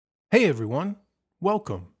Hey everyone,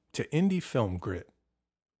 welcome to Indie Film Grit,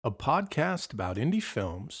 a podcast about indie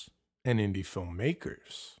films and indie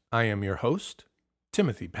filmmakers. I am your host,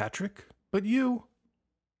 Timothy Patrick, but you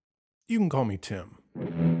can call me Tim.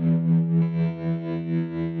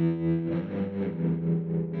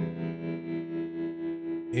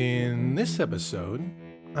 In this episode,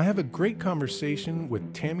 I have a great conversation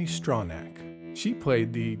with Tammy Stronach. She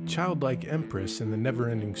played the childlike empress in The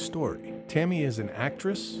Neverending Story. Tammy is an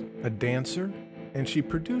actress, a dancer, and she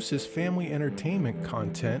produces family entertainment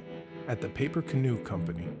content at the Paper Canoe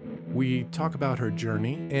Company. We talk about her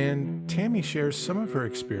journey, and Tammy shares some of her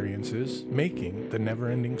experiences making The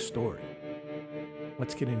Neverending Story.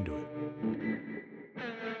 Let's get into it.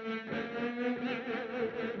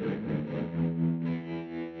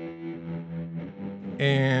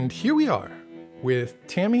 And here we are with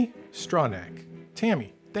Tammy Stronach.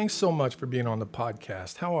 Tammy, thanks so much for being on the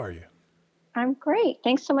podcast. How are you? I'm great.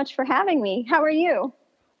 Thanks so much for having me. How are you?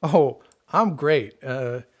 Oh, I'm great.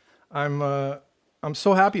 I'm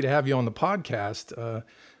so happy to have you on the podcast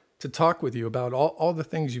to talk with you about all the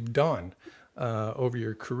things you've done over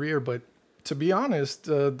your career. But to be honest,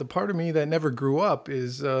 the part of me that never grew up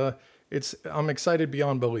is I'm excited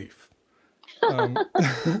beyond belief.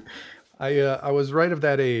 I was right of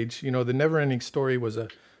that age. You know, The Neverending Story was a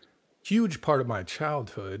huge part of my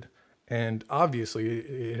childhood, and obviously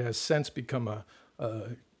it has since become a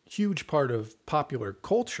huge part of popular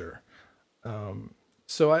culture.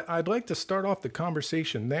 So I'd like to start off the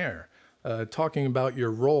conversation there, talking about your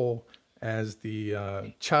role as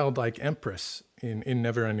the childlike empress in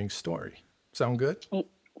Neverending Story. Sound good?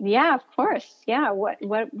 Yeah, of course. Yeah. What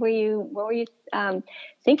were you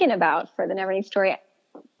thinking about for the Neverending Story?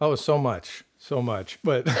 Oh, so much.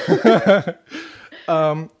 But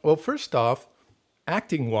well, first off,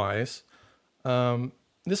 acting wise,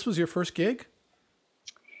 this was your first gig?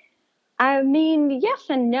 I mean, yes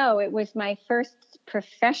and no. It was my first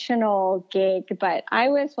professional gig, but I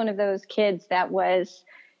was one of those kids that was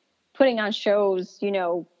putting on shows,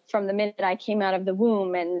 from the minute I came out of the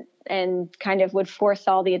womb and kind of would force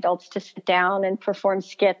all the adults to sit down and perform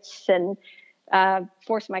skits and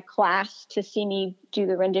force my class to see me do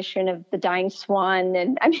the rendition of The Dying Swan.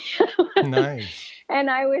 And I mean, Nice. and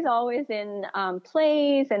I was always in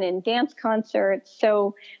plays and in dance concerts.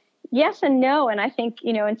 So yes and no. And I think,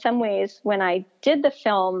 in some ways, when I did the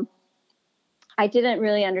film, I didn't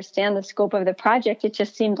really understand the scope of the project. It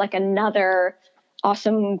just seemed like another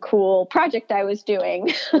awesome, cool project I was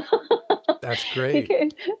doing. That's great.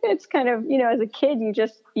 It's kind of, as a kid,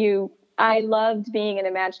 I loved being in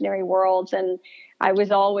imaginary worlds, and I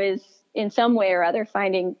was always in some way or other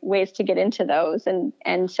finding ways to get into those.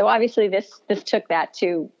 And so obviously this took that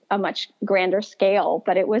to a much grander scale,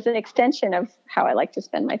 but it was an extension of how I like to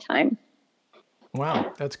spend my time.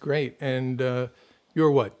 Wow, that's great. And you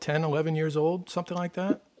were what, 10, 11 years old, something like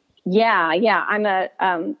that? Yeah.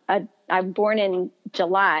 I'm born in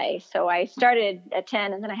July. So I started at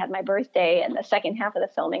 10 and then I had my birthday, and the second half of the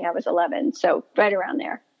filming, I was 11. So right around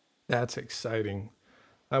there. That's exciting.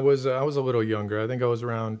 I was a little younger. I think I was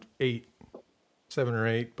around 8, 7 or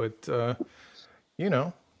 8, but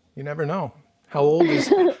you never know. How old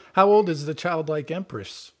is the childlike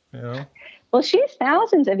empress, you know? Well, she's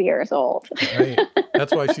thousands of years old. Right.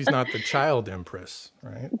 That's why she's not the child empress,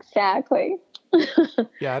 right? Exactly.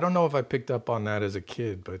 Yeah, I don't know if I picked up on that as a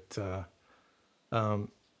kid, but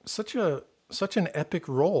such an epic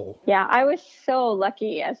role. Yeah, I was so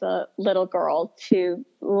lucky as a little girl to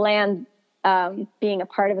land being a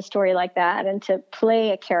part of a story like that and to play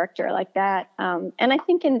a character like that. And I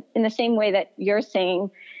think in the same way that you're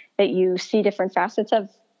saying that you see different facets of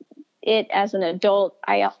it as an adult,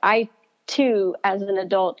 I too, as an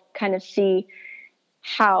adult, kind of see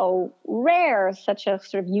how rare such a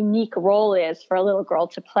sort of unique role is for a little girl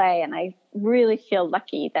to play. And I really feel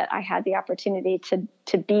lucky that I had the opportunity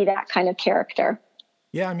to be that kind of character.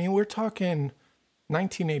 Yeah, I mean, we're talking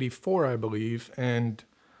 1984, I believe, and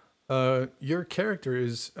your character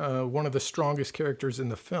is one of the strongest characters in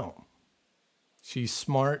the film. She's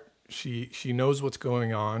smart. She knows what's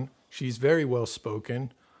going on. She's very well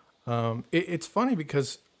spoken. It's funny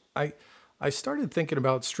because I started thinking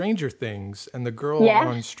about Stranger Things and the girl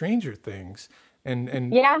on Stranger Things,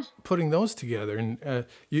 and Yeah. putting those together. And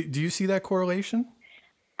do you see that correlation?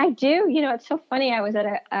 I do. It's so funny. I was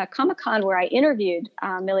at a Comic-Con where I interviewed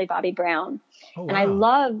Millie Bobby Brown, Oh, and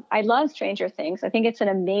wow. I love Stranger Things. I think it's an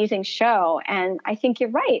amazing show, and I think you're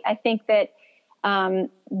right. I think that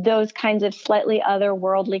those kinds of slightly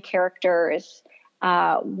otherworldly characters,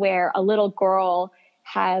 where a little girl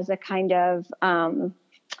has a kind of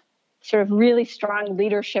sort of really strong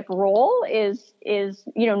leadership role is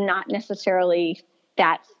not necessarily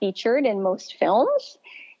that featured in most films.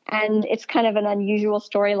 And it's kind of an unusual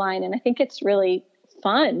storyline. And I think it's really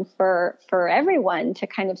fun for everyone to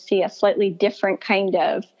kind of see a slightly different kind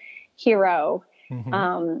of hero.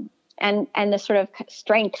 Mm-hmm. And the sort of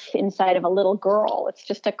strength inside of a little girl. It's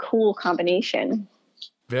just a cool combination.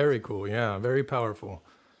 Very cool. Yeah. Very powerful.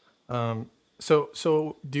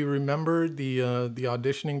 So do you remember the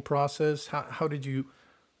auditioning process? How did you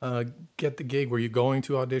get the gig? Were you going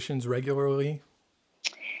to auditions regularly?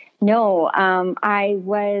 No, I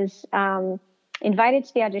was invited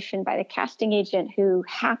to the audition by the casting agent who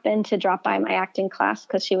happened to drop by my acting class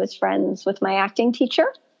because she was friends with my acting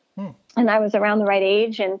teacher. And I was around the right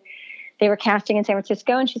age, and they were casting in San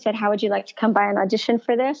Francisco. And she said, "How would you like to come by and audition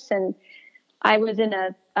for this?" And I was in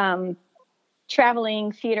a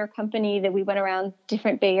traveling theater company that we went around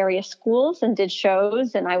different Bay Area schools and did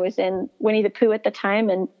shows. And I was in Winnie the Pooh at the time,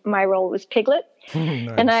 and my role was Piglet. Nice.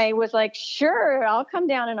 And I was like, sure, I'll come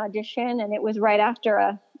down and audition. And it was right after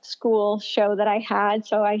a school show that I had.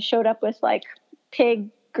 So I showed up with like pig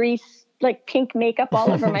grease, like pink makeup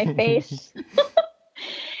all over my face.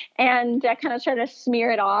 And I kind of tried to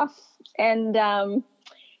smear it off. And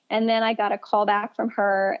then I got a call back from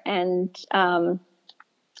her, and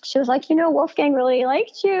she was like, Wolfgang really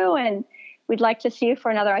liked you, and we'd like to see you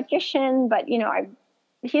for another audition, but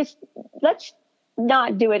let's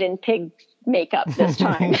not do it in pig makeup this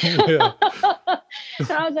time. So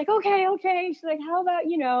I was like, okay. She's like, how about,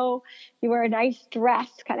 you wear a nice dress,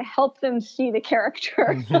 kind of help them see the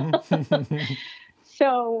character.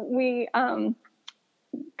 So we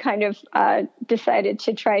kind of decided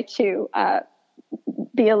to try to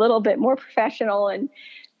be a little bit more professional and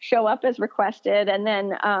show up as requested. And then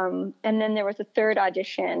there was a third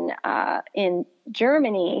audition in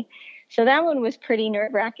Germany. So that one was pretty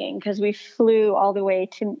nerve-wracking because we flew all the way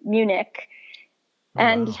to Munich. Oh,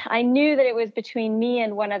 and wow. I knew that it was between me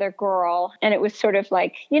and one other girl. And it was sort of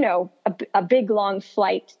like, a big, long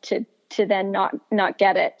flight to then not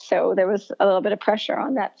get it. So there was a little bit of pressure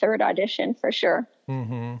on that third audition for sure.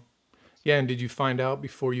 Mm-hmm. Yeah, and did you find out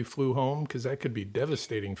before you flew home? Because that could be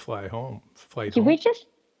devastating flight home.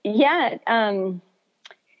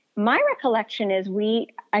 My recollection is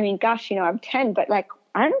I'm 10, but like,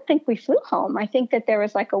 I don't think we flew home. I think that there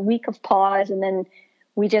was like a week of pause, and then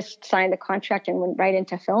we just signed the contract and went right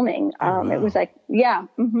into filming. Wow. It was like, yeah.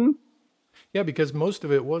 Mm-hmm. Yeah, because most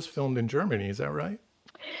of it was filmed in Germany. Is that right?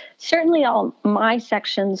 Certainly all my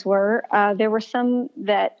sections were. There were some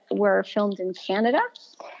that were filmed in Canada,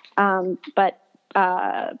 but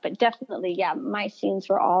definitely, yeah, my scenes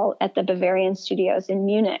were all at the Bavarian Studios in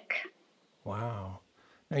Munich. Wow.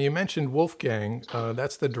 Now, you mentioned Wolfgang.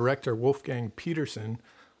 That's the director, Wolfgang Petersen.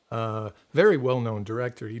 Very well-known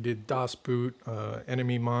director. He did Das Boot,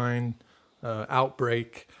 Enemy Mine,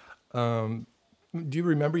 Outbreak. Do you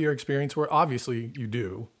remember your experience where? Obviously you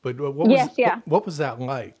do, but what was that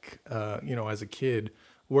like, as a kid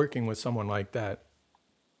working with someone like that?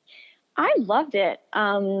 I loved it.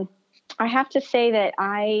 I have to say that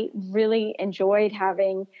I really enjoyed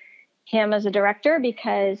having him as a director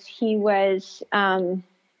because he was,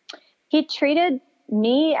 he treated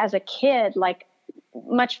me as a kid like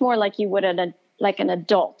much more like you would like an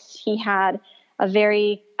adult. He had a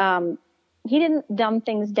very, he didn't dumb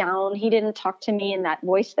things down. He didn't talk to me in that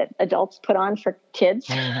voice that adults put on for kids.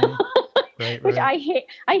 Mm-hmm. Right. Which I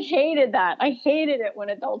hated that. I hated it when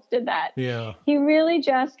adults did that. Yeah. He really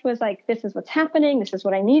just was like, this is what's happening. This is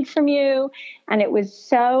what I need from you. And it was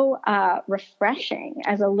so refreshing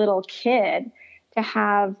as a little kid to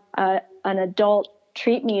have an adult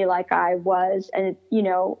treat me like I was, a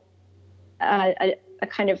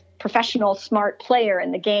kind of professional, smart player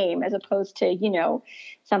in the game, as opposed to,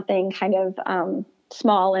 something kind of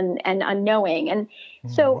small and unknowing. And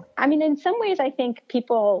so, in some ways, I think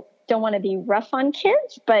people don't want to be rough on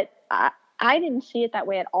kids, but I didn't see it that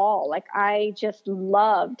way at all. Like, I just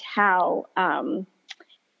loved how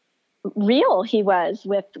real he was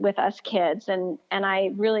with us kids. And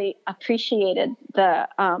I really appreciated the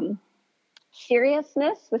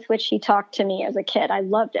seriousness with which he talked to me as a kid. I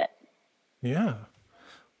loved it. Yeah.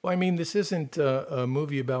 Well, this isn't a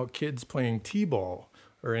movie about kids playing t-ball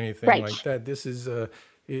or anything right. like that. This is,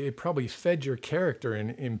 it probably fed your character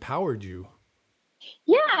and empowered you.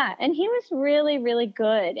 Yeah, and he was really, really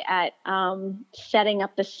good at setting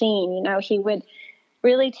up the scene. He would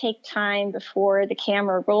really take time before the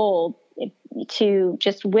camera rolled, to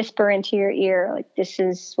just whisper into your ear, like, this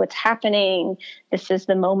is what's happening. This is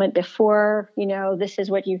the moment before, this is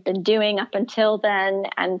what you've been doing up until then.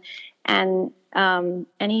 And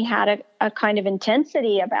he had a kind of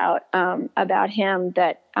intensity about him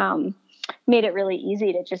that, made it really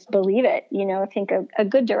easy to just believe it. I think a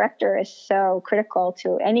good director is so critical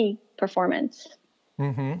to any performance.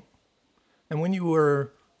 Mm-hmm. And when you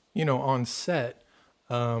were, on set,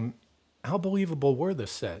 how believable were the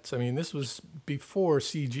sets? I mean, this was before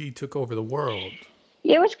CG took over the world.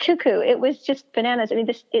 It was cuckoo. It was just bananas. I mean,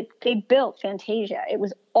 they built Fantasia. It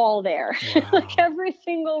was all there. Wow. Like every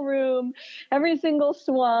single room, every single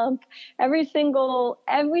swamp, everything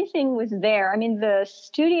was there. I mean, the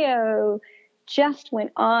studio just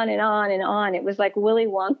went on and on and on. It was like Willy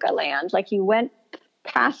Wonka land. Like you went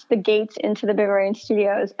past the gates into the Bavarian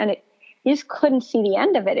Studios, and you just couldn't see the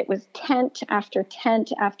end of it. It was tent after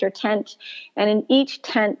tent after tent, and in each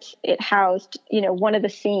tent it housed, one of the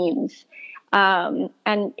scenes.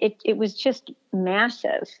 And it was just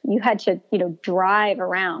massive. You had to, drive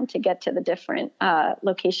around to get to the different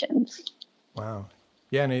locations. Wow.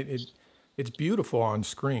 Yeah, and it's beautiful on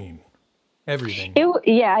screen. Everything.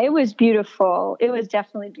 It was beautiful. It was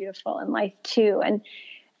definitely beautiful in life too. And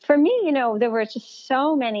for me, there were just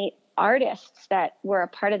so many artists that were a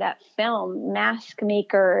part of that film, mask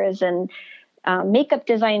makers and makeup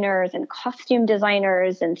designers and costume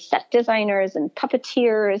designers and set designers and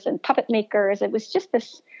puppeteers and puppet makers. It was just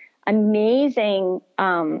this amazing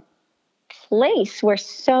place where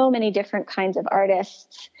so many different kinds of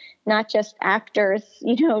artists, not just actors,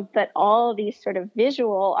 but all these sort of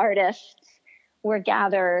visual artists were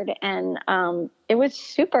gathered. And it was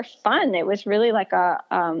super fun. It was really like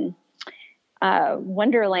a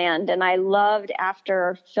wonderland. And I loved,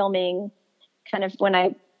 after filming, kind of when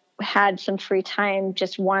I had some free time,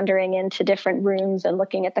 just wandering into different rooms and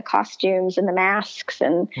looking at the costumes and the masks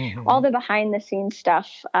and all the behind the scenes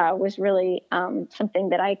stuff was really something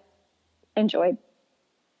that I enjoyed.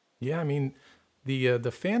 Yeah, I mean,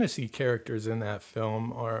 the fantasy characters in that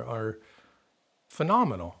film are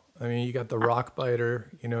phenomenal. I mean, you got the Rockbiter,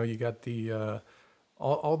 you got the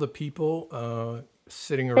all the people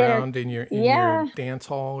sitting around in your dance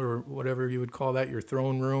hall, or whatever you would call that, your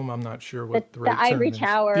throne room. I'm not sure what the right term is. The Ivory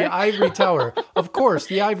Tower. The Ivory Tower. Of course,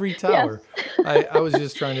 the Ivory Tower. Yes. I was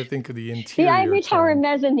just trying to think of the interior. The Ivory term. Tower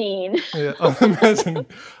mezzanine. Yeah, the mezzanine.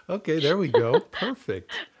 Okay, there we go.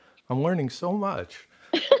 Perfect. I'm learning so much.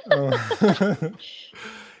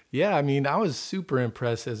 Yeah, I mean, I was super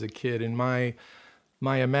impressed as a kid, and my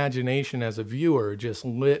imagination as a viewer just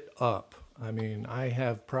lit up. I mean, I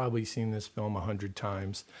have probably seen this film 100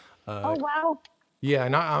 times. Oh, wow. Yeah,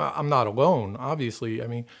 and I'm not alone, obviously. I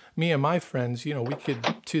mean, me and my friends, we could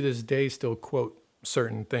to this day still quote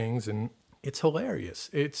certain things, and it's hilarious.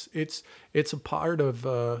 It's a part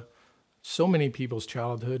of so many people's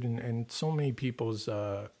childhood and so many people's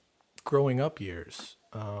growing up years.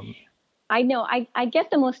 I know. I get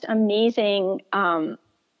the most amazing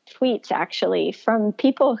tweets, actually, from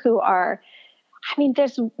people who are, I mean,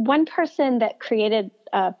 there's one person that created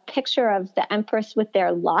a picture of the Empress with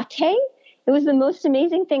their latte. It was the most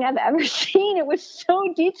amazing thing I've ever seen. It was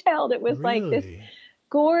so detailed. It was really? Like this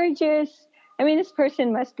gorgeous, I mean, this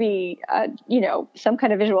person must be, some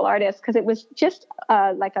kind of visual artist, because it was just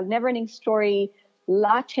like a never-ending story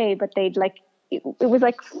latte, but they'd it was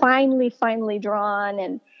like finely drawn,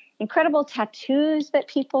 and incredible tattoos that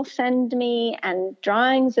people send me and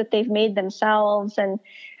drawings that they've made themselves. And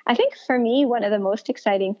I think for me, one of the most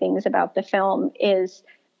exciting things about the film is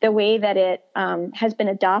the way that it has been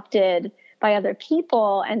adopted by other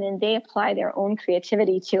people, and then they apply their own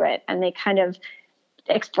creativity to it, and they kind of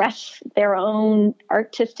express their own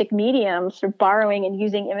artistic medium through borrowing and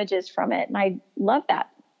using images from it. And I love that.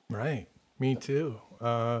 Right. Me too.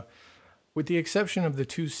 With the exception of the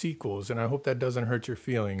 2 sequels, and I hope that doesn't hurt your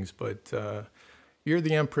feelings, but you're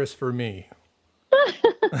the Empress for me.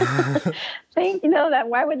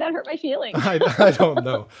 Why would that hurt my feelings? I don't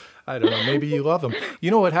know. Maybe you love them. You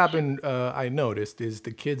know what happened, I noticed, is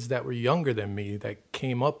the kids that were younger than me that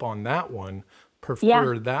came up on that one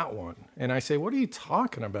preferred that one. And I say, what are you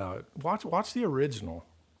talking about? Watch the original.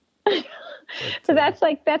 So that's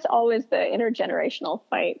always the intergenerational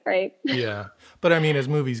fight, right? Yeah. But I mean, as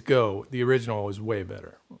movies go, the original is way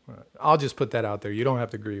better. I'll just put that out there. You don't have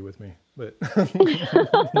to agree with me, but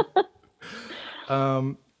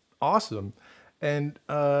awesome. And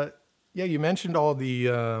you mentioned all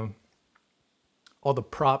the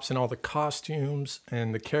props and all the costumes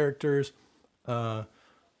and the characters. The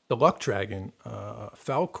Luck Dragon,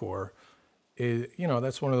 Falkor, is,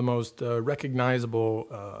 that's one of the most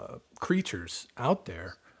recognizable creatures out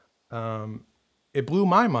there. It blew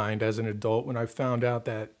my mind as an adult when I found out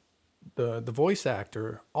that the voice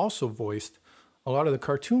actor also voiced a lot of the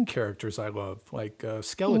cartoon characters I love, like Yeah,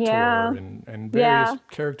 Skeletor and various yeah,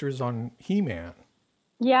 characters on He-Man.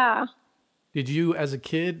 yeah. Did you, as a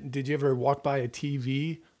kid, did you ever walk by a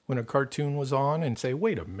TV when a cartoon was on and say,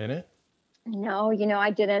 "Wait a minute"? No, I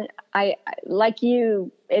didn't. Like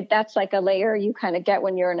you, that's like a layer you kind of get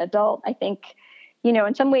when you're an adult. I think,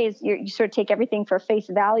 in some ways you sort of take everything for face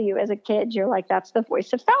value as a kid. You're like, that's the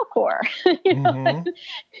voice of Falcor. you know, Mm-hmm.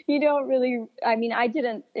 you don't really, I mean, I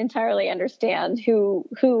didn't entirely understand who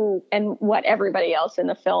and what everybody else in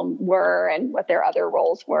the film were and what their other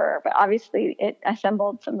roles were. But obviously it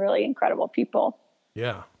assembled some really incredible people.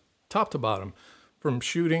 Yeah, top to bottom, from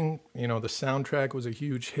shooting. The soundtrack was a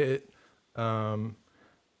huge hit, um,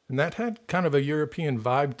 and that had kind of a European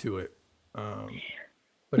vibe to it,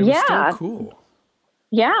 but it was still Yeah. cool.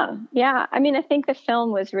 Yeah. Yeah. I mean, I think the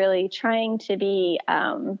film was really trying to be,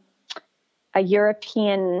 a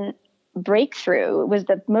European breakthrough. It was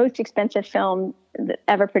the most expensive film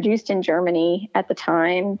ever produced in Germany at the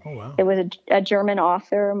time. Oh wow. It was a German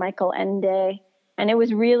author, Michael Ende, and it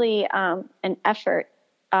was really an effort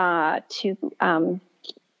to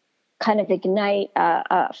kind of ignite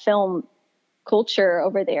a film culture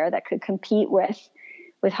over there that could compete with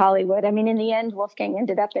Hollywood. I mean, in the end, Wolfgang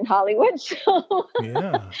ended up in Hollywood, so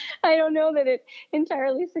Yeah. I don't know that it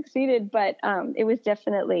entirely succeeded, but it was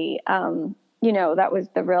definitely, that was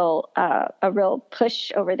the real a real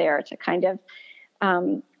push over there to kind of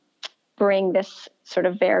um, bring this sort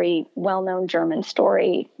of very well-known German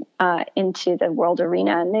story into the world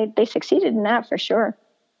arena, and they succeeded in that for sure.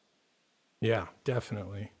 Yeah,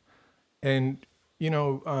 definitely. And you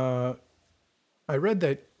know, I read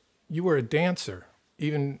that you were a dancer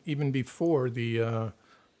even before the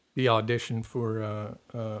audition for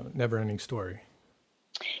Neverending Story.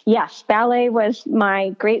 Yes, ballet was my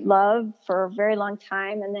great love for a very long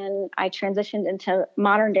time, and then I transitioned into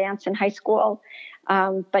modern dance in high school.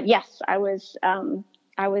 But yes, I was,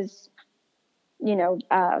 you know,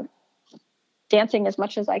 dancing as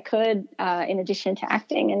much as I could, in addition to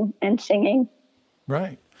acting and singing.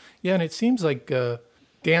 Right. Yeah, and it seems like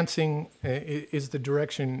dancing is the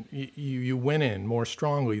direction you went in more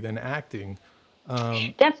strongly than acting.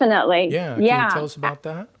 Definitely, Yeah, can you tell yeah, us about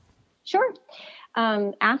that? sure.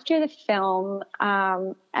 After the film,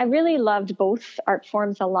 I really loved both art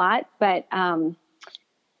forms a lot, but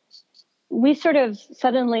we sort of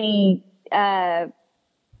suddenly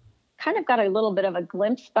kind of got a little bit of a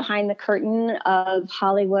glimpse behind the curtain of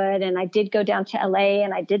Hollywood. And I did go down to LA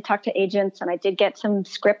and I did talk to agents and I did get some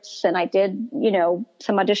scripts and I did,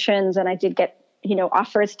 some auditions and I did get,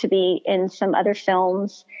 offers to be in some other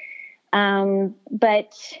films.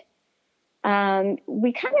 But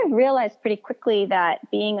we kind of realized pretty quickly that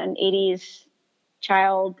being an 80s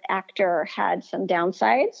child actor had some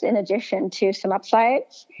downsides in addition to some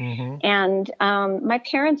upsides. Mm-hmm. And my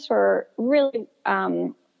parents were really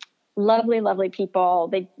lovely, lovely people.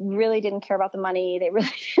 They really didn't care about the money. They really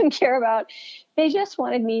didn't care about, they just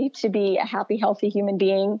wanted me to be a happy, healthy human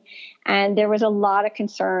being. And there was a lot of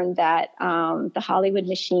concern that the Hollywood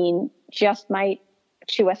machine just might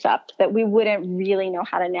chew us up, that we wouldn't really know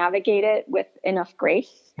how to navigate it with enough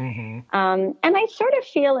grace. Mm-hmm. And I sort of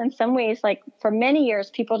feel in some ways, like for many years,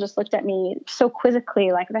 people just looked at me so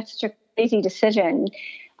quizzically, like that's such a crazy decision.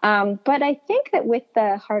 But I think that with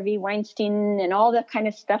the Harvey Weinstein and all the kind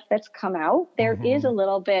of stuff that's come out, there is Mm-hmm. a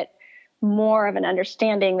little bit more of an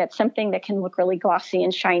understanding that something that can look really glossy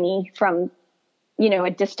and shiny from, a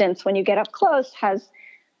distance when you get up close has,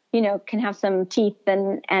 can have some teeth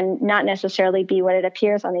and not necessarily be what it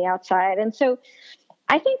appears on the outside. And so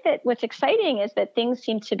I think that what's exciting is that things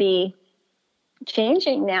seem to be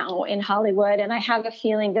changing now in Hollywood. And I have a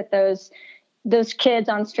feeling that those kids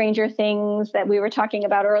on Stranger Things that we were talking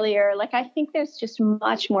about earlier, like I think there's just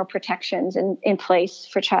much more protections in place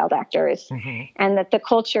for child actors, Mm-hmm. and that the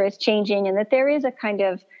culture is changing, and that there is a kind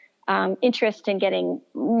of interest in getting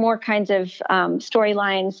more kinds of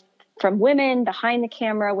storylines from women behind the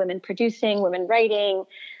camera, women producing, women writing,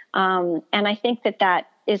 and I think that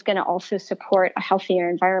is going to also support a healthier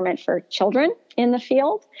environment for children in the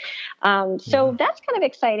field. So Yeah. that's kind of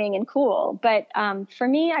exciting and cool. But for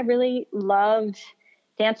me, I really loved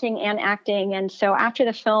dancing and acting. And so after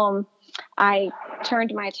the film, I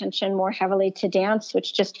turned my attention more heavily to dance,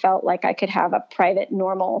 which just felt like I could have a private,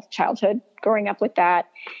 normal childhood growing up with that.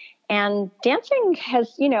 And dancing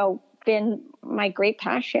has, been my great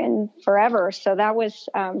passion forever. So that was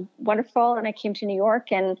wonderful. And I came to New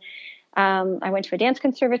York and I went to a dance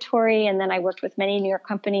conservatory, and then I worked with many New York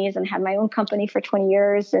companies and had my own company for 20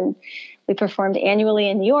 years. And we performed annually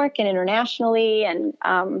in New York and internationally. And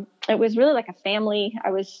it was really like a family.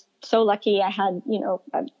 I was so lucky. I had,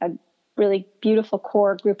 a really beautiful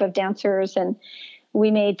core group of dancers, and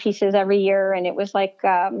we made pieces every year. And it was like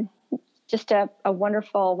just a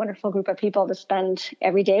wonderful, wonderful group of people to spend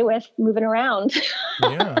every day with, moving around.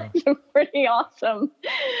 Yeah. It's a pretty awesome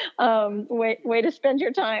way to spend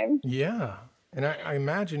your time. Yeah. And I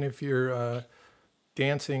imagine if you're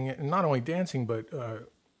dancing, not only dancing, but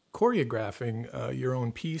choreographing your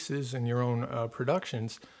own pieces and your own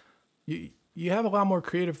productions, you have a lot more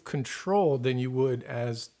creative control than you would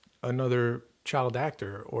as another child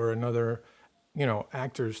actor or another,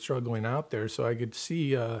 actor struggling out there. So I could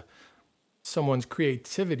see someone's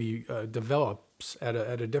creativity develops at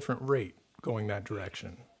a different rate going that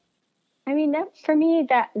direction. I mean, that for me,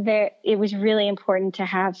 it was really important to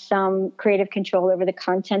have some creative control over the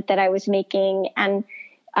content that I was making, and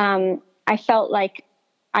I felt like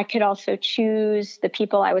I could also choose the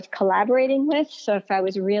people I was collaborating with. So if I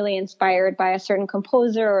was really inspired by a certain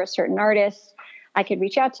composer or a certain artist, I could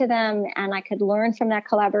reach out to them and I could learn from that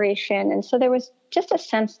collaboration. And so there was just a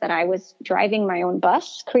sense that I was driving my own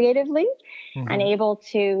bus creatively and able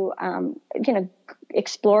to,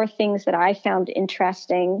 explore things that I found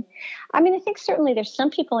interesting. I mean, I think certainly there's some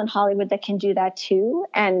people in Hollywood that can do that too.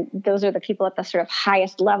 And those are the people at the sort of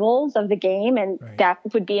highest levels of the game. And Right. that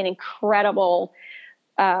would be an incredible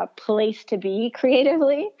place to be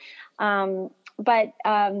creatively. But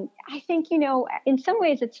I think, in some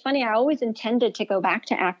ways it's funny. I always intended to go back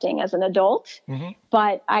to acting as an adult,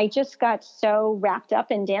 but I just got so wrapped up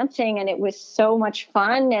in dancing, and it was so much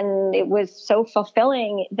fun and it was so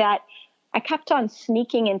fulfilling that I kept on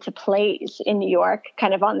sneaking into plays in New York,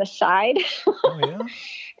 kind of on the side. Oh, yeah.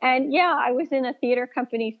 And yeah, I was in a theater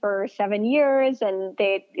company for 7 years, and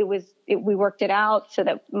we worked it out so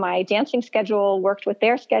that my dancing schedule worked with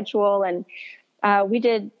their schedule. And we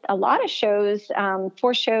did a lot of shows,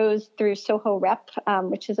 4 shows through Soho Rep,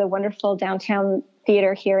 which is a wonderful downtown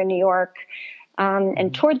theater here in New York,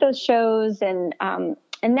 and toured those shows. And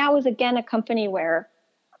that was, again, a company where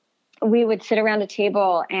we would sit around a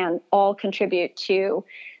table and all contribute to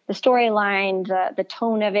the storyline, the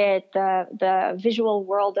tone of it, the visual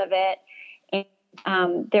world of it.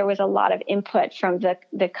 And there was a lot of input from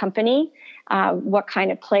the company, what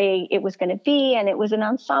kind of play it was going to be. And it was an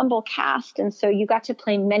ensemble cast. And so you got to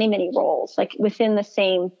play many, many roles. Like within the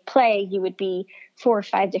same play, you would be 4 or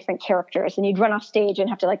 5 different characters, and you'd run off stage and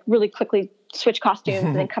have to like really quickly switch costumes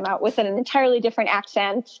and then come out with an entirely different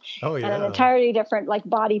accent and an entirely different like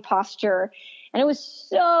body posture. And it was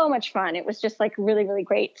so much fun. It was just like really, really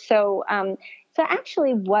great. So, so I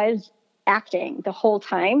actually was acting the whole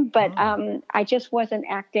time, but I just wasn't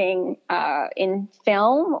acting in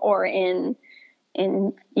film or in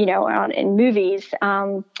movies.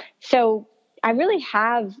 So I really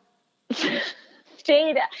have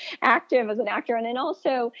stayed active as an actor. And then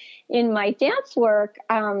also in my dance work,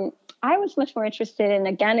 I was much more interested in,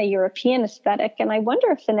 again, a European aesthetic. And I wonder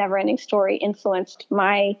if The Neverending Story influenced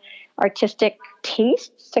my artistic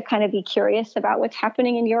tastes to kind of be curious about what's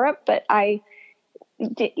happening in Europe. But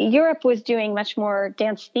Europe was doing much more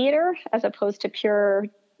dance theater as opposed to pure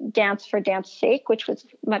dance for dance sake, which was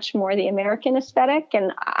much more the American aesthetic.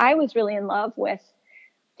 And I was really in love with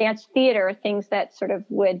dance theater, things that sort of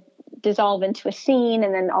would dissolve into a scene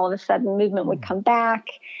and then all of a sudden movement would come back.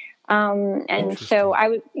 And so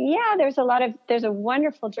there's a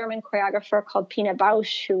wonderful German choreographer called Pina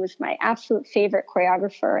Bausch, who was my absolute favorite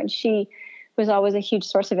choreographer. And she was always a huge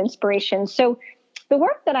source of inspiration. So the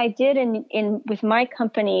work that I did with my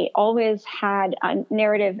company always had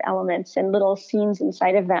narrative elements and little scenes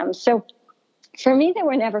inside of them. So for me, they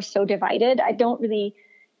were never so divided. I don't really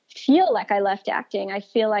feel like I left acting. I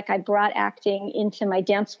feel like I brought acting into my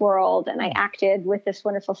dance world, and I acted with this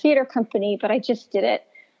wonderful theater company, but I just did it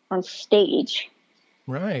on stage.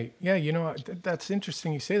 Right. Yeah. That's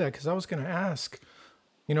interesting you say that, because I was going to ask,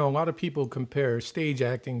 a lot of people compare stage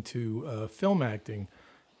acting to film acting.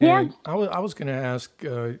 And I was going to ask,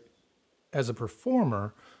 as a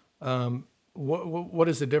performer, what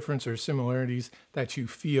is the difference or similarities that you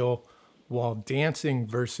feel while dancing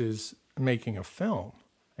versus making a film?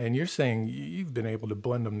 And you're saying you've been able to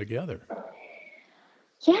blend them together.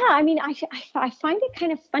 Yeah, I mean, I find it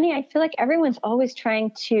kind of funny. I feel like everyone's always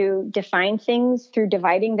trying to define things through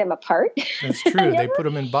dividing them apart. That's true. They put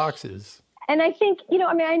them in boxes. And I think,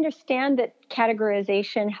 I understand that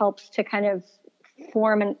categorization helps to kind of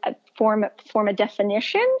form a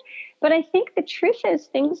definition, But I think the truth is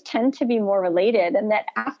things tend to be more related, and that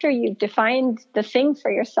after you've defined the thing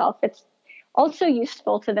for yourself, it's also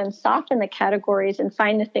useful to then soften the categories and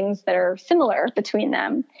find the things that are similar between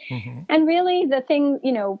them. Mm-hmm. And really the thing,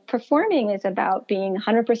 performing is about being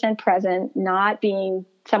 100% present, not being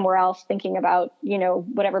somewhere else thinking about,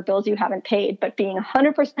 whatever bills you haven't paid, but being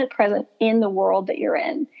 100% present in the world that you're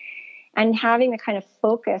in, and having the kind of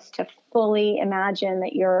focus to fully imagine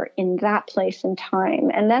that you're in that place and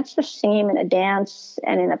time. And that's the same in a dance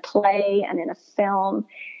and in a play and in a film.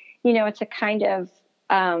 It's a kind of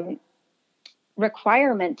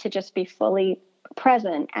requirement to just be fully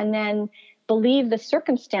present, and then believe the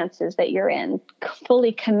circumstances that you're in,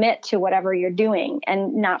 fully commit to whatever you're doing,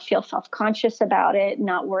 and not feel self-conscious about it,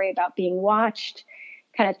 not worry about being watched,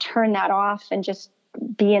 kind of turn that off and just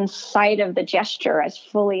be inside of the gesture as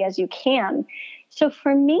fully as you can. So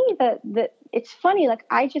for me, it's funny, like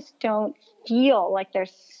I just don't feel like they're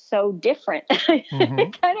so different. Mm-hmm. They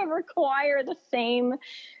kind of require the same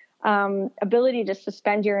ability to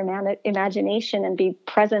suspend your imagination and be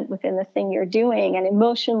present within the thing you're doing and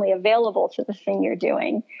emotionally available to the thing you're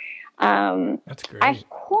doing. That's great. Of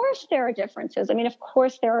course there are differences. I mean, of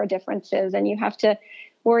course there are differences, and you have to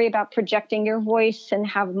worry about projecting your voice and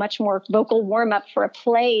have much more vocal warm up for a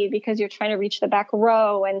play because you're trying to reach the back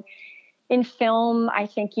row. And in film, I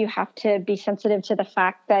think you have to be sensitive to the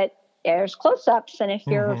fact that there's close-ups, and if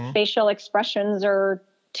your facial expressions are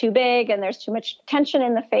too big and there's too much tension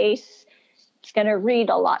in the face, it's going to read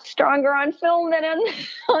a lot stronger on film than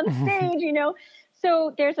on stage,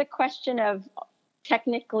 So there's a question of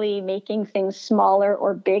technically making things smaller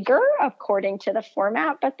or bigger according to the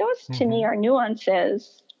format, but those to me are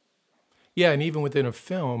nuances. Yeah, and even within a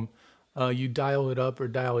film, you dial it up or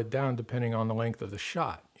dial it down depending on the length of the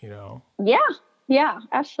shot, Yeah,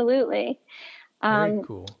 absolutely. Very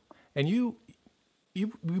cool. And you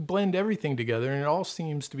blend everything together, and it all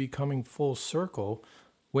seems to be coming full circle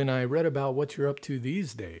when I read about what you're up to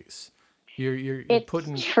these days. You're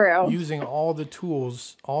using all the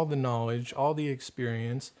tools, all the knowledge, all the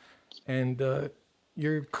experience, and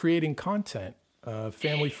you're creating content,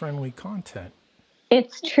 family-friendly content.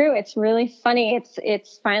 It's true. It's really funny.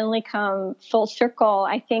 It's finally come full circle.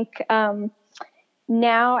 I think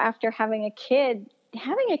now, after having a kid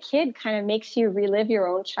kind of makes you relive your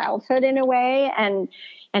own childhood in a way, and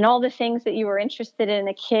all the things that you were interested in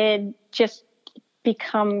a kid just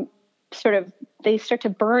become they start to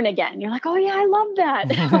burn again. You're like, oh yeah, I love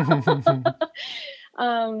that.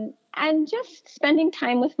 And just spending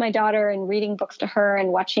time with my daughter and reading books to her and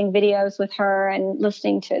watching videos with her and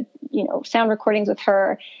listening to, sound recordings with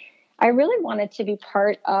her. I really wanted to be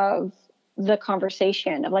part of the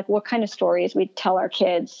conversation of like what kind of stories we tell our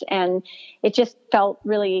kids. And it just felt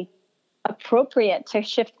really appropriate to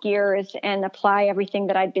shift gears and apply everything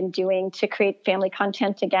that I'd been doing to create family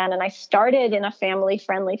content again. And I started in a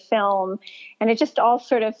family-friendly film, and it just all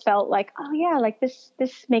sort of felt like, oh yeah, like this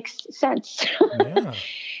makes sense. Yeah.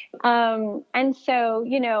 And so,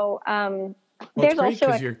 well, there's it's great also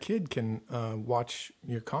because your kid can watch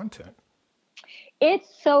your content. It's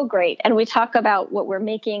so great. And we talk about what we're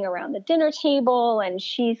making around the dinner table, and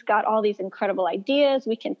she's got all these incredible ideas.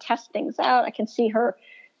 We can test things out. I can see her,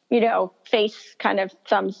 face kind of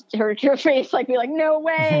thumbs her face, like be like, no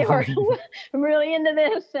way, or I'm really into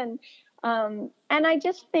this. And I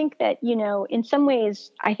just think that, in some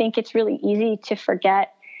ways, I think it's really easy to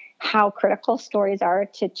forget how critical stories are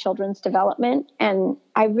to children's development. And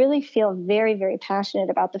I really feel very, very passionate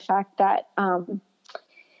about the fact that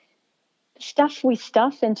stuff we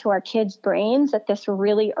stuff into our kids' brains at this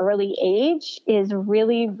really early age is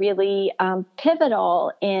really, really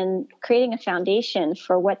pivotal in creating a foundation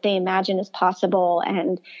for what they imagine is possible,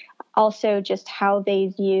 and also just how they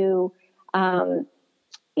view,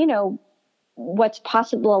 what's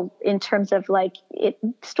possible in terms of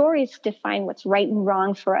stories define what's right and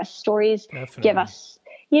wrong for us. Stories Definitely.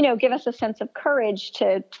 give us a sense of courage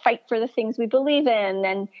to fight for the things we believe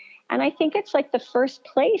in. And I think it's like the first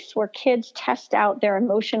place where kids test out their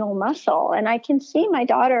emotional muscle. And I can see my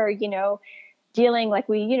daughter, dealing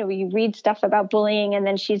we read stuff about bullying, and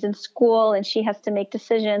then she's in school and she has to make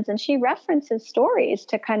decisions, and she references stories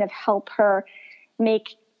to kind of help her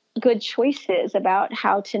make good choices about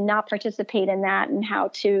how to not participate in that, and how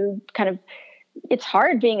to it's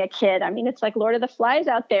hard being a kid. I mean, it's like Lord of the Flies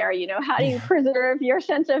out there, how do you preserve your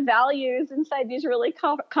sense of values inside these really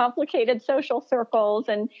complicated social circles?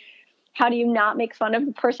 And how do you not make fun of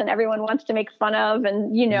the person everyone wants to make fun of?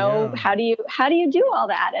 And, how do you do all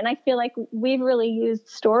that? And I feel like we've really used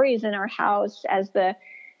stories in our house as the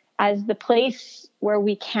as the place where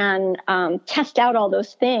we can test out all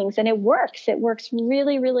those things. And it works. It works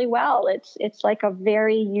really, really well. It's like a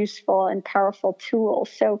very useful and powerful tool.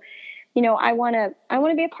 So, I want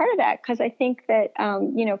to be a part of that, because I think that,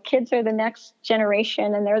 kids are the next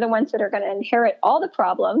generation, and they're the ones that are going to inherit all the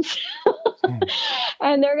problems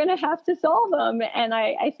and they're going to have to solve them. And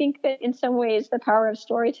I think that in some ways, the power of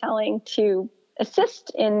storytelling to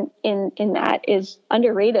assist in that is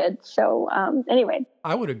underrated. So anyway.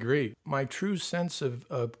 I would agree. My true sense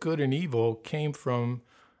of good and evil came from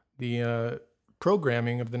the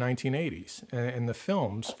programming of the 1980s and the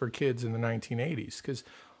films for kids in the 1980s, because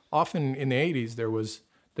often in the 80s, there was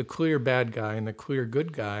the clear bad guy and the clear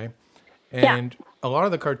good guy. And a lot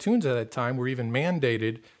of the cartoons at that time were even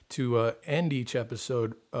mandated to end each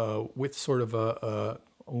episode with sort of a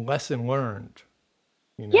lesson learned.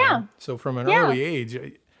 Yeah. So from an early age,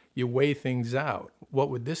 you weigh things out. What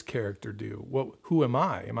would this character do? Who am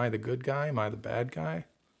I? Am I the good guy? Am I the bad guy?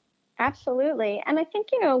 Absolutely. And I think,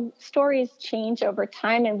 stories change over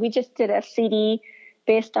time. And we just did a CD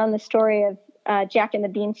based on the story of Jack and the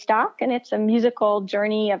Beanstalk, and it's a musical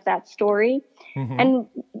journey of that story. Mm-hmm. And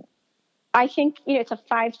I think, it's a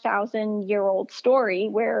 5,000-year-old story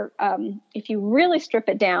where if you really strip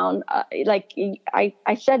it down, I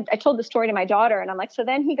told the story to my daughter, and I'm like, so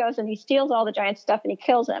then he goes and he steals all the giant stuff and he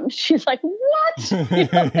kills him. She's like, what?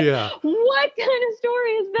 Yeah. What kind of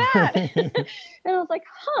story is that? And I was like,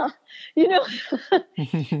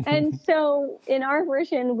 And so in our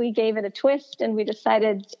version, we gave it a twist, and we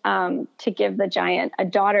decided to give the giant a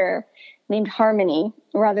daughter named Harmony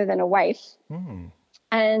rather than a wife. Mm.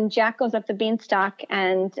 And Jack goes up the beanstalk,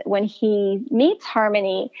 and when he meets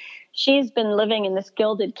Harmony, she's been living in this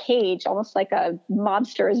gilded cage, almost like a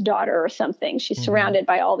mobster's daughter or something. She's surrounded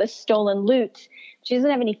by all this stolen loot. She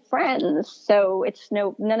doesn't have any friends, so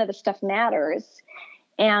none of the stuff matters.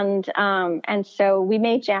 And so we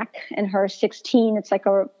made Jack and her 16. It's like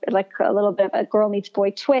a little bit of a girl meets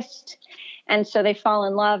boy twist. And so they fall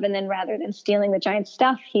in love, and then rather than stealing the giant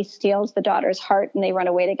stuff, he steals the daughter's heart, and they run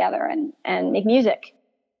away together and make music.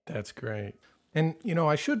 That's great. And,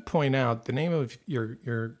 I should point out the name of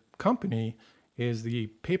your company is the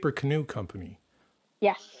Paper Canoe Company.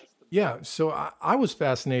 Yes. Yeah. So I was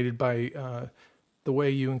fascinated by the way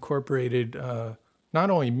you incorporated not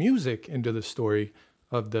only music into the story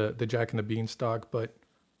of the Jack and the Beanstalk, but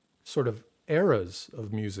sort of eras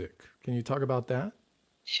of music. Can you talk about that?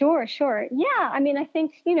 Sure. Yeah. I mean, I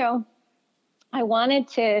think, I wanted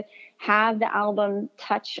to have the album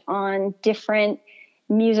touch on different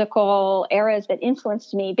musical eras that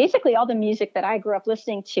influenced me, basically all the music that I grew up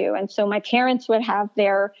listening to. And so my parents would have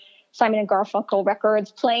their Simon and Garfunkel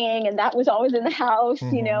records playing, and that was always in the house,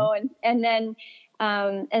 and then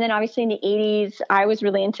obviously in the 80s, I was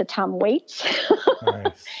really into Tom Waits.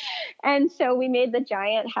 Nice. And so we made the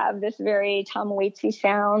giant have this very Tom Waitsy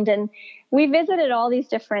sound, and we visited all these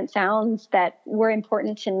different sounds that were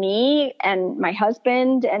important to me and my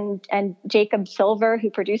husband and Jacob Silver, who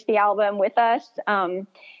produced the album with us.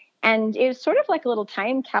 And it was sort of like a little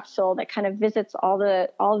time capsule that kind of visits all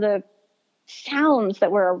the sounds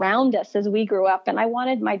that were around us as we grew up. And I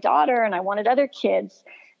wanted my daughter and I wanted other kids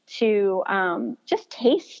to just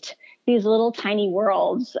taste these little tiny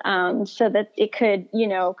worlds so that it could,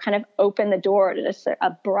 kind of open the door to this,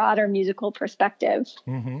 a broader musical perspective.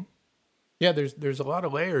 Mm-hmm. Yeah, there's a lot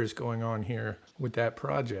of layers going on here with that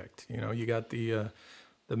project. You got the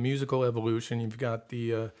musical evolution. You've got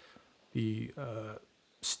the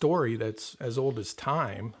story that's as old as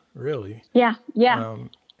time, really. Yeah.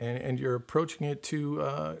 And you're approaching it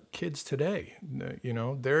to kids today.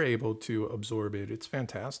 They're able to absorb it. It's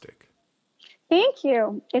fantastic. Thank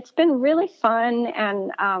you. It's been really fun,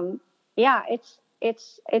 and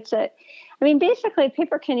basically,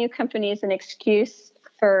 Paper Canoe Company is an excuse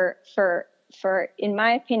for, in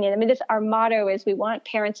my opinion, our motto is we want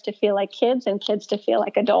parents to feel like kids and kids to feel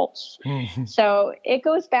like adults. Mm-hmm. So it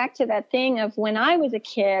goes back to that thing of when I was a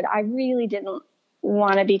kid, I really didn't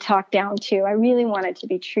want to be talked down to. I really wanted to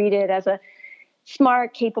be treated as a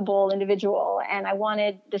smart, capable individual. And I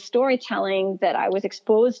wanted the storytelling that I was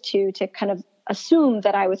exposed to kind of assume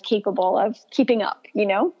that I was capable of keeping up,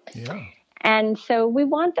 Yeah. And so we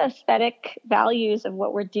want the aesthetic values of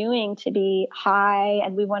what we're doing to be high,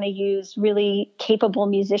 and we want to use really capable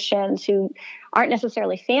musicians who aren't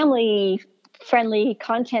necessarily family-friendly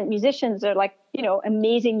content musicians. They're like,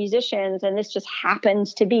 amazing musicians, and this just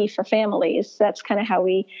happens to be for families. That's kind of how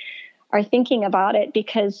we are thinking about it,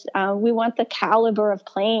 because we want the caliber of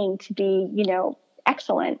playing to be,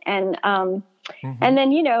 excellent. And And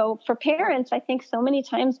then, for parents, I think so many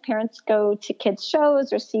times parents go to kids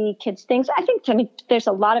shows or see kids things. I think, there's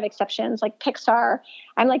a lot of exceptions, like Pixar.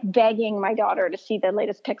 I'm like begging my daughter to see the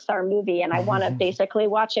latest Pixar movie, and I want to basically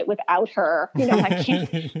watch it without her. I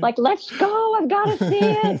can't, like, let's go. I've got to see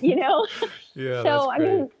it, Yeah, So, that's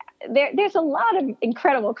great. there's a lot of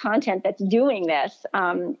incredible content that's doing this.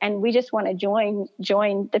 And we just want to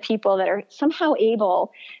join the people that are somehow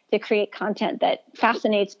able to create content that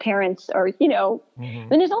fascinates parents or,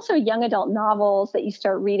 and there's also young adult novels that you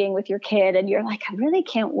start reading with your kid and you're like, I really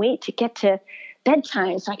can't wait to get to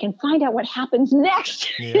bedtime so I can find out what happens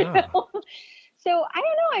next. Yeah. So I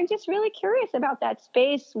don't know. I'm just really curious about that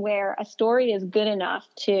space where a story is good enough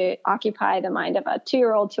to occupy the mind of a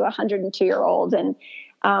 2-year-old to a 102-year-old. And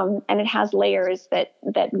it has layers that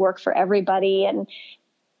work for everybody. And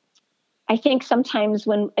I think sometimes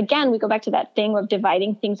when, again, we go back to that thing of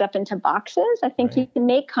dividing things up into boxes, I think you can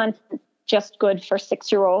make content just good for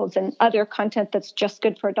 6-year-olds and other content that's just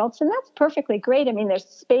good for adults. And that's perfectly great. I mean, there's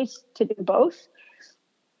space to do both.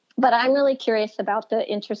 But I'm really curious about the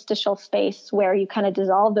interstitial space where you kind of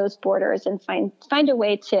dissolve those borders and find a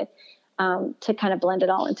way to kind of blend it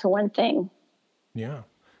all into one thing. Yeah.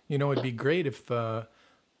 It'd be great if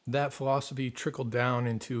that philosophy trickled down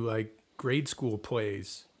into like grade school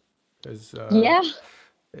plays. Because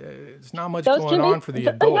there's not much going on for the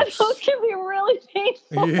adults. Those can be really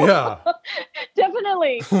painful. Yeah.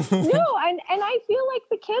 Definitely. No, and I feel like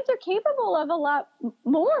the kids are capable of a lot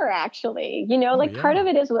more, actually. Part of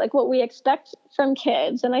it is like what we expect from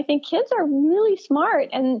kids. And I think kids are really smart.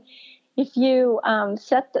 And if you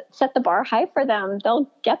set the bar high for them, they'll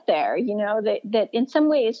get there. That in some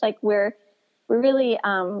ways, like we're really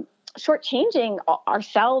shortchanging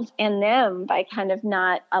ourselves and them by kind of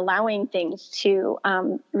not allowing things to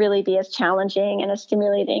really be as challenging and as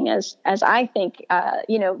stimulating as I think.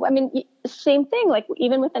 Same thing. Like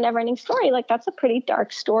even with the Neverending Story, like that's a pretty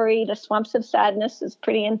dark story. The Swamps of Sadness is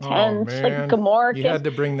pretty intense. Oh, like Gomorrah. You had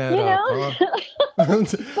to bring that up. Huh?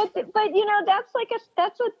 but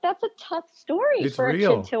that's a tough story for a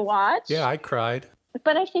kid to watch. Yeah, I cried.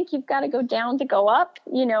 But I think you've got to go down to go up.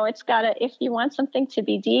 It's got to, if you want something to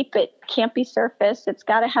be deep, it can't be surface. It's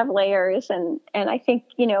got to have layers. And I think,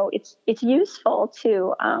 it's useful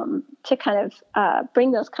to kind of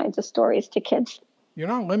bring those kinds of stories to kids. You're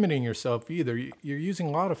not limiting yourself either. You're using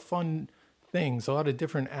a lot of fun things, a lot of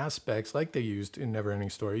different aspects like they used in Neverending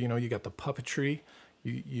Story. You got the puppetry,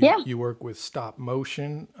 you work with stop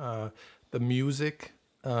motion, the music,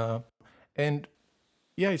 and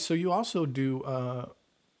yeah, so you also do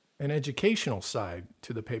an educational side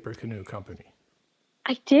to the Paper Canoe Company.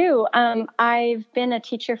 I do. I've been a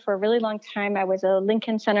teacher for a really long time. I was a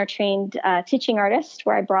Lincoln Center trained teaching artist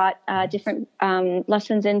where I brought different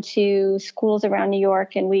lessons into schools around New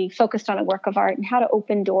York, and we focused on a work of art and how to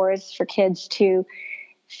open doors for kids to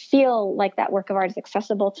feel like that work of art is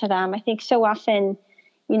accessible to them. I think so often,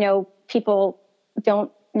 people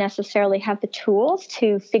don't necessarily have the tools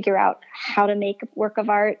to figure out how to make work of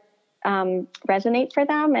art resonate for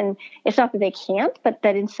them. And it's not that they can't, but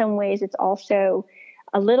that in some ways it's also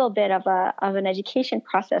a little bit of an education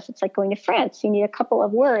process. It's like going to France. You need a couple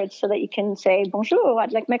of words so that you can say, bonjour,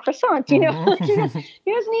 I'd like my croissant. You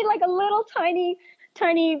just need like a little tiny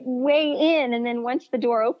way in. And then once the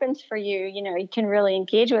door opens for you, you can really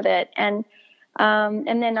engage with it. And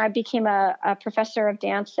then I became a professor of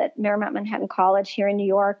dance at Marymount Manhattan College here in New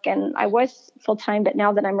York. And I was full-time, but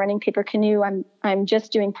now that I'm running Paper Canoe, I'm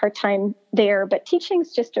just doing part-time there. But teaching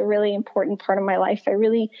is just a really important part of my life. I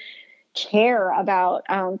really care about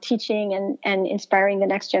teaching and inspiring the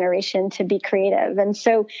next generation to be creative. And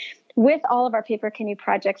so with all of our Paper Canoe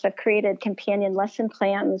projects, I've created companion lesson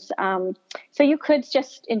plans. So you could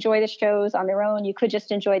just enjoy the shows on their own. You could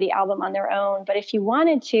just enjoy the album on their own. But if you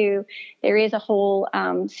wanted to, there is a whole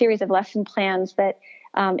series of lesson plans that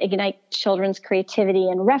ignite children's creativity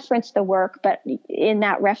and reference the work, but in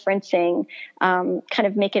that referencing, kind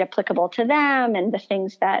of make it applicable to them and the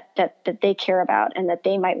things that they care about and that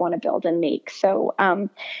they might want to build and make. So I'm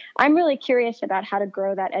really curious about how to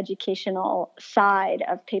grow that educational side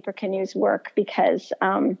of Paper Canoe's work, because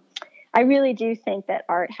I really do think that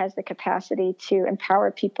art has the capacity to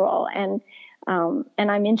empower people, and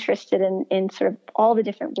I'm interested in sort of all the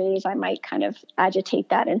different ways I might kind of agitate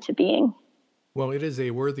that into being. Well, it is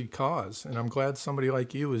a worthy cause, and I'm glad somebody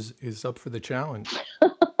like you is up for the challenge.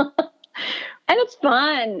 And it's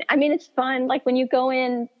fun. I mean, it's fun. Like when you go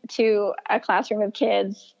into a classroom of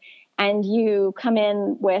kids and you come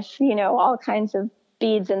in with, all kinds of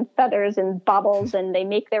beads and feathers and baubles, and they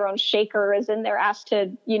make their own shakers, and they're asked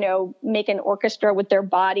to, make an orchestra with their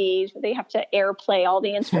bodies. They have to airplay all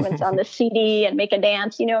the instruments on the CD and make a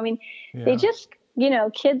dance. They just,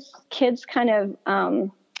 kids kind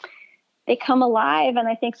of, they come alive. And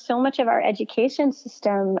I think so much of our education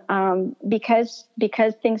system, because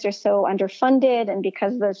things are so underfunded and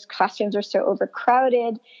because those classrooms are so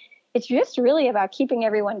overcrowded, it's just really about keeping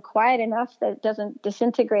everyone quiet enough that it doesn't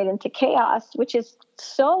disintegrate into chaos, which is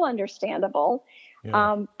so understandable.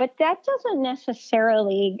 Yeah. But that doesn't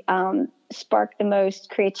necessarily spark the most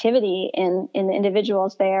creativity in the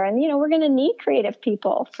individuals there. And, we're going to need creative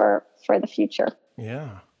people for the future.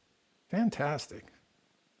 Yeah. Fantastic.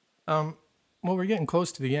 Well, we're getting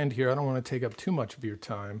close to the end here. I don't want to take up too much of your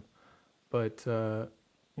time, but,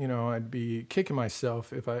 I'd be kicking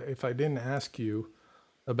myself if I didn't ask you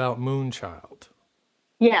about Moonchild.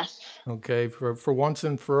 Yes. Okay. For once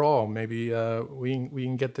and for all, maybe we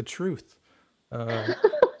can get the truth.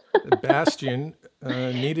 Bastian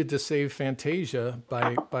needed to save Fantasia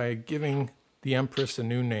by giving the Empress a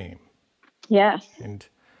new name. Yes. And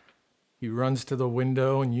he runs to the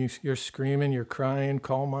window, and you're screaming, you're crying,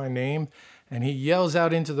 call my name, and he yells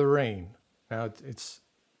out into the rain. Now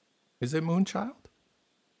is it Moonchild?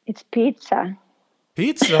 It's pizza.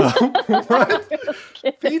 Pizza? What?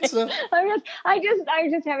 Pizza? I'm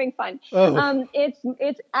just having fun. Oh.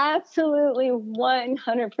 It's absolutely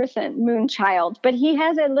 100% Moonchild, but he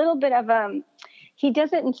has a little bit of he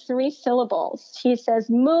does it in 3 syllables. He says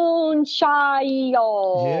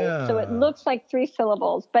Moonchild. Yeah. So it looks like 3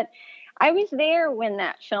 syllables, but I was there when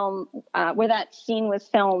that film, where that scene was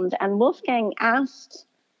filmed, and Wolfgang asked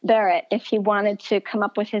Barrett if he wanted to come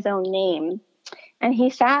up with his own name. And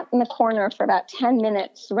he sat in the corner for about 10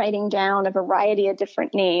 minutes writing down a variety of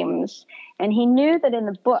different names. And he knew that in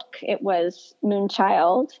the book it was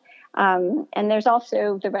Moonchild. And there's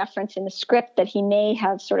also the reference in the script that he may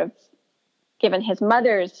have sort of given his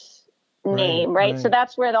mother's name, right? So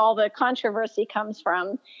that's where all the controversy comes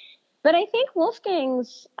from. But I think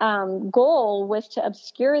Wolfgang's goal was to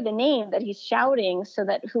obscure the name that he's shouting so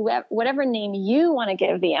that whatever name you want to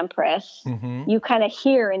give the Empress, you kind of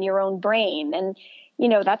hear in your own brain. And,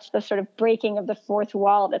 that's the sort of breaking of the fourth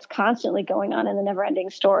wall that's constantly going on in the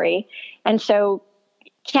Neverending Story. And so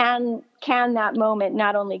can that moment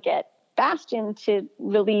not only get Bastian to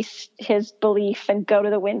release his belief and go to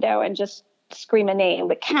the window and just scream a name,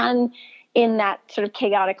 but in that sort of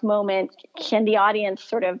chaotic moment, can the audience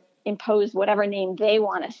sort of impose whatever name they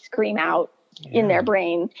want to scream out in their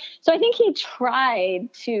brain? So I think he tried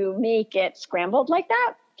to make it scrambled like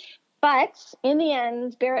that. But in the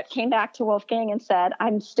end, Barrett came back to Wolfgang and said,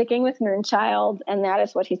 I'm sticking with Moonchild, and that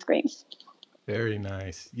is what he screams. Very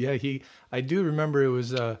nice. Yeah, I do remember it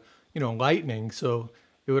was, lightning, so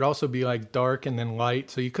it would also be like dark and then light,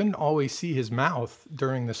 so you couldn't always see his mouth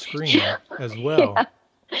during the scream as well.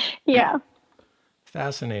 Yeah.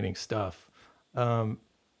 Fascinating stuff. That,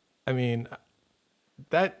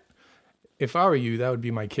 if I were you, that would be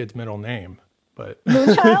my kid's middle name, but.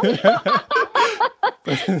 Moonchild?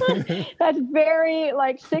 That's very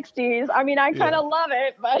 60s. I kind of love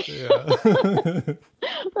it, but. Yeah.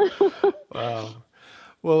 Wow.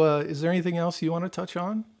 Well, is there anything else you want to touch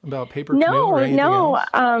on about Paper Canoe or anything else?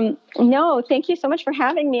 No. Thank you so much for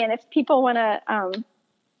having me. And if people want to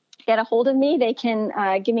get a hold of me, they can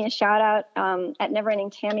give me a shout out at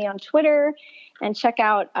Neverending Tammy on Twitter, and check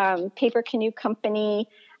out Paper Canoe Company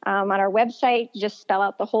on our website. Just spell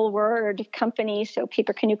out the whole word company, so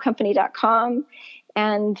papercanoecompany.com.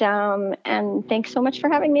 And thanks so much for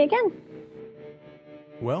having me again.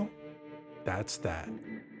 Well, that's that.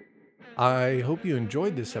 I hope you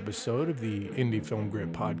enjoyed this episode of the Indie Film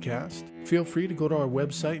Grit podcast. Feel free to go to our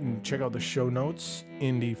website and check out the show notes,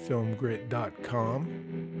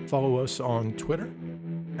 indiefilmgrit.com. Follow us on Twitter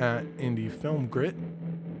at indiefilmgrit,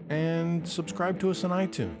 and subscribe to us on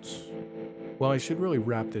iTunes. Well, I should really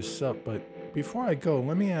wrap this up, but before I go,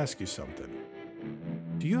 let me ask you something.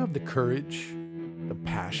 Do you have the courage, the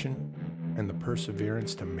passion, and the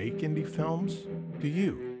perseverance to make indie films? Do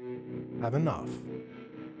you have enough?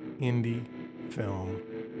 Indie Film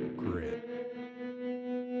Grit.